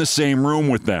in the same room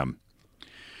with them.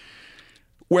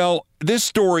 Well, this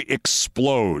story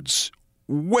explodes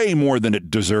way more than it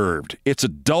deserved. It's a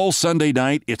dull Sunday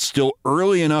night. It's still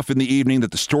early enough in the evening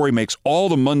that the story makes all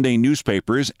the Monday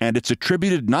newspapers, and it's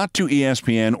attributed not to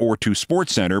ESPN or to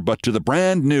SportsCenter, but to the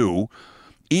brand new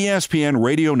ESPN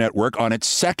radio network on its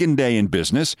second day in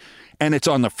business, and it's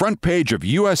on the front page of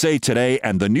USA Today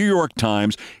and the New York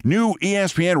Times. New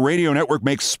ESPN radio network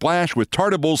makes splash with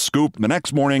Tartabull's scoop the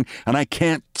next morning, and I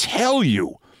can't tell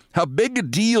you how big a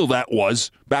deal that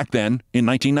was back then in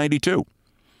 1992.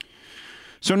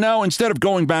 So now, instead of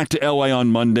going back to L.A. on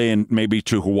Monday and maybe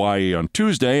to Hawaii on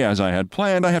Tuesday, as I had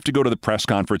planned, I have to go to the press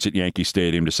conference at Yankee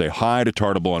Stadium to say hi to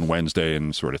Tartabull on Wednesday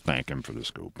and sort of thank him for the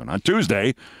scoop. And on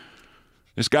Tuesday,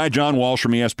 this guy, John Walsh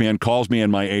from ESPN, calls me and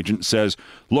my agent, says,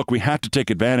 look, we have to take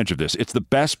advantage of this. It's the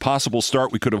best possible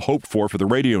start we could have hoped for the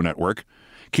radio network.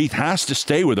 Keith has to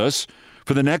stay with us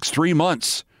for the next 3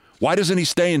 months. Why doesn't he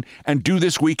stay and do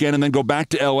this weekend and then go back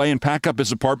to L.A. and pack up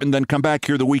his apartment and then come back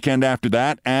here the weekend after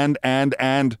that? And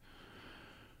I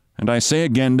say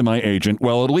again to my agent,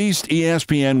 well, at least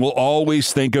ESPN will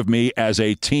always think of me as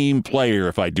a team player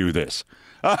if I do this.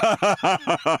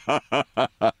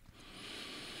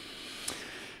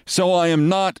 So I am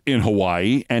not in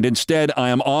Hawaii, and instead I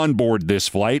am on board this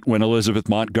flight when Elizabeth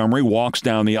Montgomery walks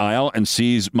down the aisle and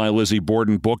sees my Lizzie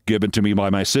Borden book given to me by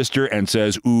my sister and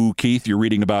says, ooh, Keith, you're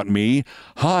reading about me?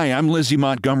 Hi, I'm Lizzie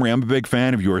Montgomery. I'm a big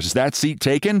fan of yours. Is that seat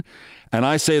taken? And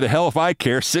I say, the hell if I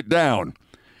care, sit down.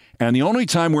 And the only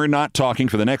time we're not talking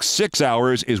for the next 6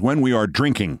 hours is when we are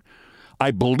drinking.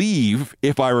 I believe,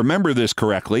 if I remember this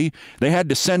correctly, they had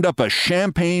to send up a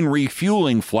champagne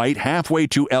refueling flight halfway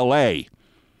to L.A.,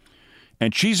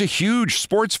 and she's a huge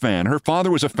sports fan. Her father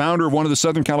was a founder of one of the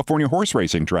Southern California horse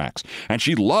racing tracks. And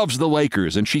she loves the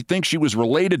Lakers, and she thinks she was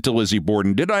related to Lizzie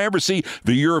Borden. Did I ever see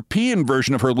the European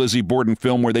version of her Lizzie Borden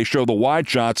film where they show the wide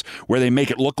shots where they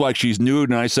make it look like she's nude?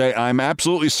 And I say, I'm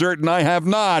absolutely certain I have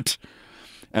not.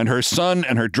 And her son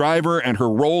and her driver and her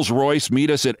Rolls Royce meet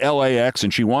us at LAX,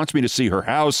 and she wants me to see her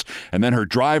house. And then her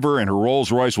driver and her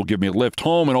Rolls Royce will give me a lift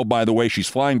home. And oh, by the way, she's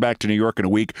flying back to New York in a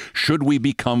week. Should we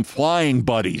become flying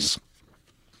buddies?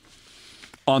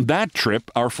 On that trip,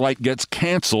 our flight gets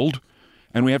canceled,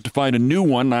 and we have to find a new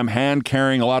one. I'm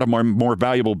hand-carrying a lot of more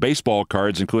valuable baseball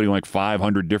cards, including like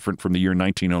 500 different from the year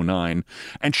 1909,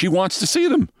 and she wants to see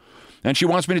them. And she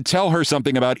wants me to tell her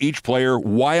something about each player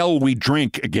while we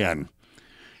drink again.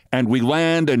 And we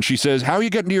land, and she says, how are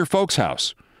you getting to your folks'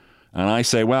 house? And I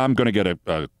say, well, I'm going to get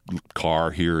a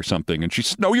car here or something. And she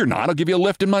says, no, you're not. I'll give you a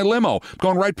lift in my limo. I'm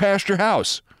going right past your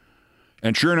house.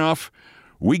 And sure enough,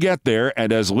 we get there,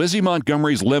 and as Lizzie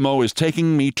Montgomery's limo is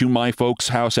taking me to my folks'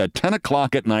 house at 10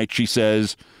 o'clock at night, she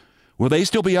says, will they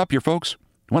still be up, your folks?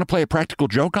 Want to play a practical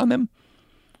joke on them?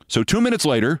 So 2 minutes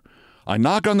later, I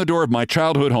knock on the door of my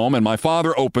childhood home, and my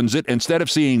father opens it. Instead of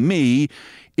seeing me,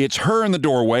 it's her in the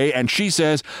doorway, and she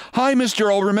says, hi, Mr.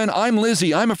 Olbermann, I'm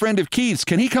Lizzie. I'm a friend of Keith's.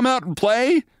 Can he come out and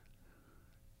play?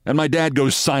 And my dad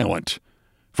goes silent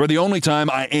for the only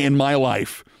time in my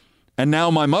life. And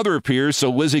now my mother appears so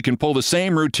Lizzie can pull the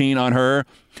same routine on her.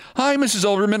 Hi, Mrs.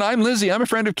 Olbermann. I'm Lizzie. I'm a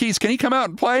friend of Keith's. Can he come out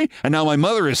and play? And now my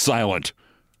mother is silent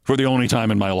for the only time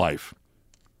in my life.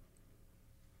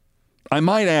 I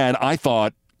might add, I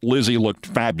thought Lizzie looked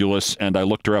fabulous, and I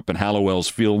looked her up in Hallowell's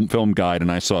film guide,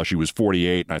 and I saw she was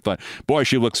 48. And I thought, boy,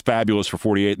 she looks fabulous for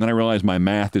 48. And then I realized my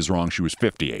math is wrong. She was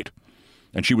 58.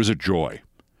 And she was a joy.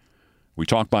 We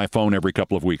talked by phone every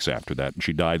couple of weeks after that, and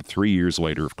she died 3 years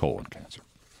later of colon cancer.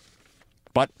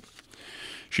 But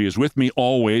she is with me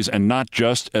always, and not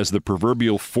just as the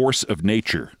proverbial force of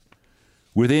nature.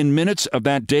 Within minutes of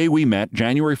that day we met,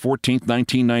 January 14th,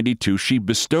 1992, she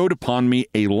bestowed upon me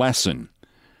a lesson,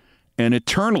 an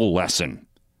eternal lesson.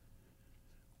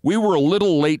 We were a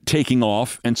little late taking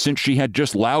off, and since she had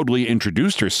just loudly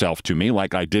introduced herself to me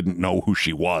like I didn't know who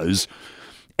she was,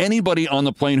 anybody on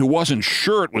the plane who wasn't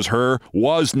sure it was her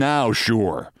was now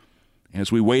sure. As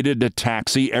we waited to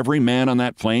taxi, every man on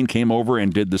that plane came over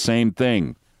and did the same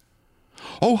thing.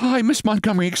 Oh, hi, Miss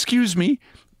Montgomery, excuse me.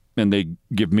 and they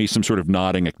give me some sort of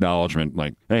nodding acknowledgement,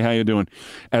 like, hey, how you doing?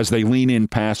 As they lean in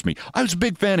past me. I was a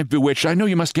big fan of Bewitched. I know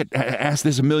you must get asked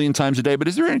this a million times a day, but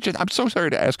is there any chance? I'm so sorry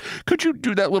to ask. Could you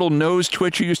do that little nose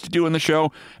twitch you used to do in the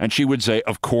show? And she would say,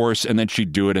 of course, and then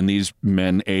she'd do it, and these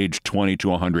men aged 20 to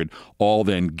 100 all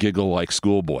then giggle like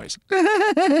schoolboys.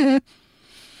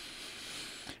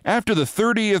 After the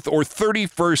 30th or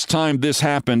 31st time this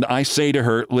happened, I say to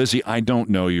her, Lizzie, I don't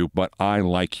know you, but I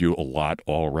like you a lot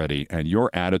already, and your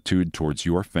attitude towards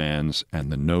your fans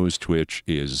and the nose twitch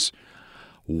is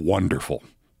wonderful.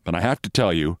 But I have to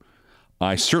tell you,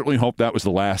 I certainly hope that was the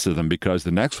last of them, because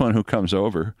the next one who comes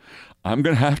over, I'm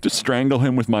going to have to strangle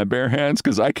him with my bare hands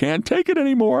because I can't take it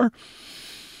anymore.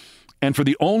 And for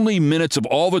the only minutes of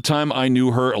all the time I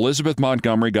knew her, Elizabeth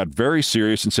Montgomery got very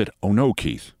serious and said, oh no,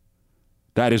 Keith.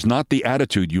 That is not the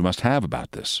attitude you must have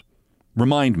about this.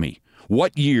 Remind me,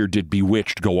 what year did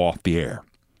Bewitched go off the air?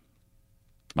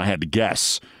 I had to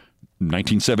guess.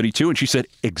 1972, and she said,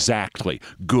 exactly.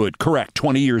 Good, correct,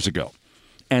 20 years ago.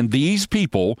 And these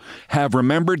people have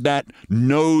remembered that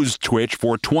nose twitch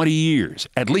for 20 years,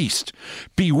 at least.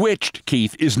 Bewitched,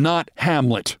 Keith, is not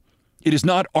Hamlet. It is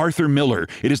not Arthur Miller.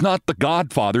 It is not The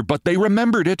Godfather, but they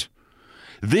remembered it.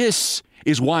 This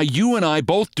is why you and I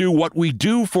both do what we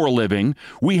do for a living.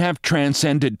 We have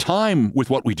transcended time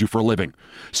with what we do for a living.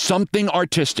 Something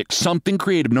artistic, something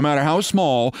creative, no matter how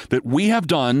small, that we have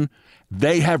done,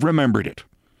 they have remembered it.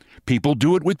 People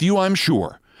do it with you, I'm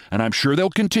sure, and I'm sure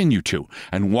they'll continue to.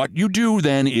 And what you do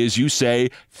then is you say,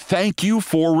 thank you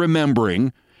for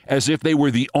remembering, as if they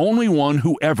were the only one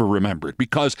who ever remembered,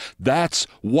 because that's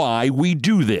why we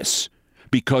do this.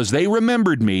 Because they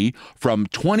remembered me from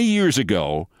 20 years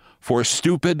ago for a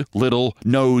stupid little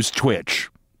nose twitch.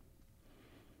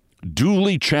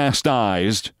 Duly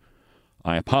chastised,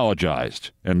 I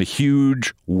apologized, and the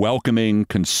huge, welcoming,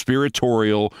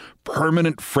 conspiratorial,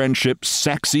 permanent friendship,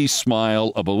 sexy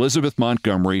smile of Elizabeth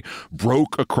Montgomery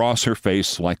broke across her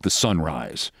face like the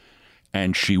sunrise.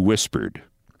 And she whispered,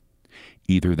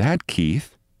 either that,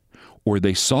 Keith, or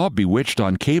they saw Bewitched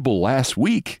on cable last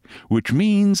week, which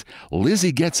means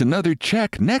Lizzie gets another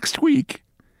check next week.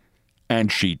 And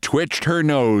she twitched her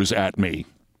nose at me.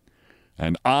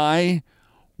 And I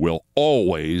will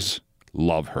always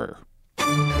love her.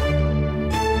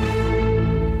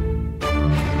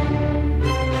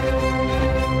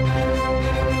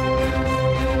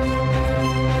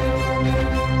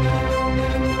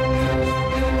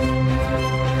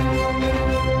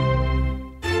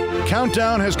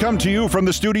 Countdown has come to you from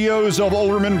the studios of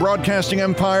Olbermann Broadcasting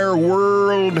Empire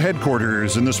World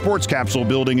Headquarters in the Sports Capsule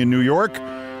building in New York.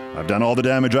 I've done all the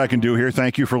damage I can do here.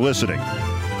 Thank you for listening.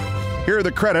 Here are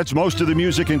the credits. Most of the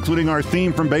music, including our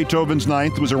theme from Beethoven's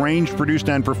Ninth, was arranged, produced,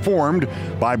 and performed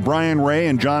by Brian Ray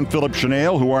and John Philip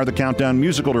Chanel, who are the Countdown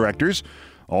musical directors.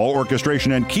 All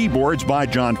orchestration and keyboards by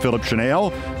John Philip Chanel.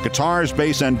 Guitars,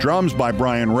 bass, and drums by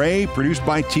Brian Ray, produced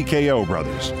by TKO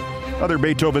Brothers. Other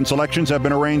Beethoven selections have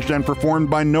been arranged and performed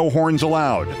by No Horns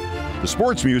Allowed. The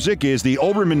sports music is the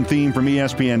Olbermann theme from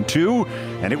ESPN2,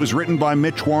 and it was written by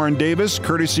Mitch Warren Davis,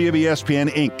 courtesy of ESPN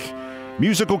Inc.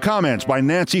 Musical comments by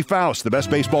Nancy Faust, the best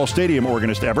baseball stadium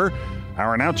organist ever.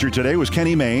 Our announcer today was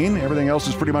Kenny Mayne. Everything else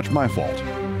is pretty much my fault.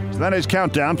 So that is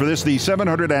Countdown for this, the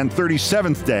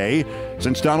 737th day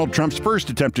since Donald Trump's first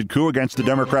attempted coup against the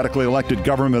democratically elected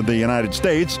government of the United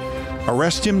States.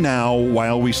 Arrest him now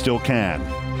while we still can.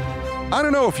 I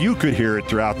don't know if you could hear it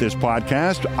throughout this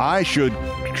podcast. I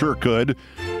sure could.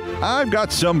 I've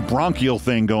got some bronchial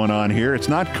thing going on here. It's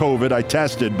not COVID. I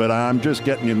tested, but I'm just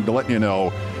letting you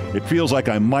know. It feels like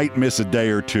I might miss a day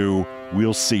or two.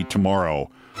 We'll see tomorrow.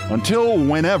 Until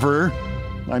whenever,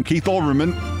 I'm Keith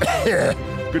Olbermann.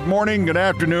 Good morning, good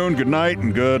afternoon, good night,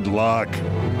 and good luck.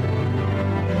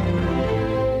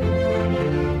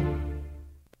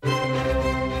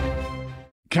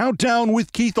 Countdown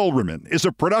with Keith Olbermann is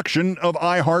a production of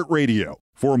iHeartRadio.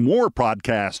 For more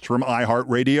podcasts from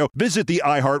iHeartRadio, visit the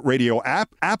iHeartRadio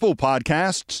app, Apple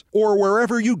Podcasts, or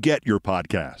wherever you get your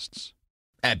podcasts.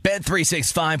 At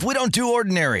Bet365, we don't do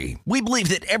ordinary. We believe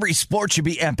that every sport should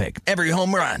be epic. Every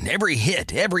home run, every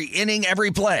hit, every inning, every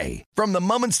play. From the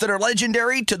moments that are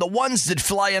legendary to the ones that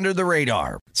fly under the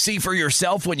radar. See for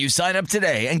yourself when you sign up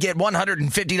today and get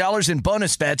 $150 in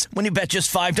bonus bets when you bet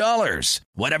just $5.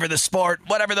 Whatever the sport,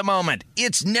 whatever the moment,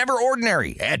 it's never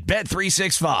ordinary at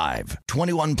Bet365.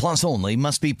 21 plus only.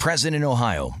 Must be present in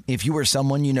Ohio. If you or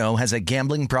someone you know has a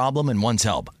gambling problem and wants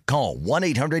help, call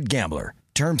 1-800-GAMBLER.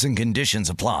 Terms and conditions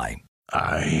apply.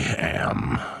 I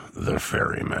am the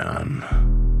ferryman.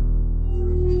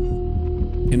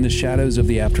 In the shadows of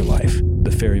the afterlife,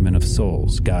 the ferryman of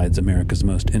souls guides America's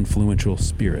most influential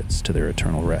spirits to their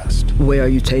eternal rest. Where are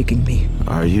you taking me?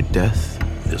 Are you death?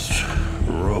 This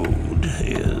road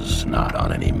is not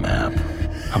on any map.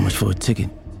 How much for a ticket?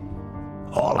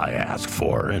 All I ask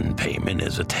for in payment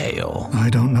is a tale. I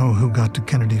don't know who got to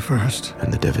Kennedy first.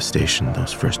 And the devastation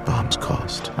those first bombs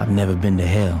caused. I've never been to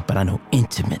hell, but I know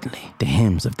intimately the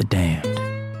hymns of the damned.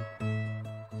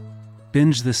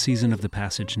 Binge this season of The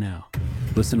Passage now.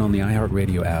 Listen on the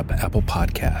iHeartRadio app, Apple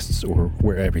Podcasts, or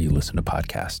wherever you listen to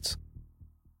podcasts.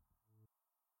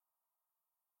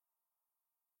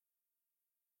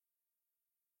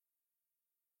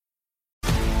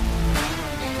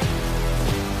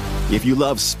 If you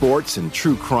love sports and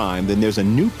true crime, then there's a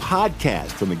new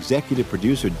podcast from executive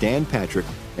producer Dan Patrick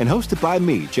and hosted by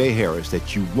me, Jay Harris,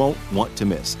 that you won't want to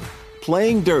miss.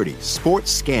 Playing Dirty: Sports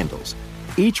Scandals.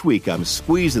 Each week, I'm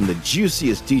squeezing the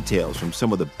juiciest details from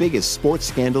some of the biggest sports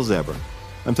scandals ever.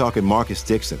 I'm talking Marcus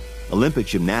Dixon, Olympic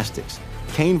gymnastics,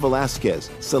 Cain Velasquez,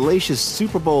 salacious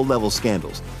Super Bowl-level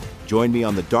scandals. Join me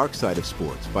on the dark side of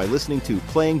sports by listening to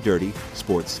Playing Dirty: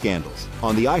 Sports Scandals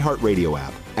on the iHeartRadio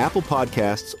app, Apple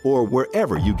Podcasts, or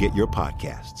wherever you get your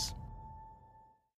podcasts.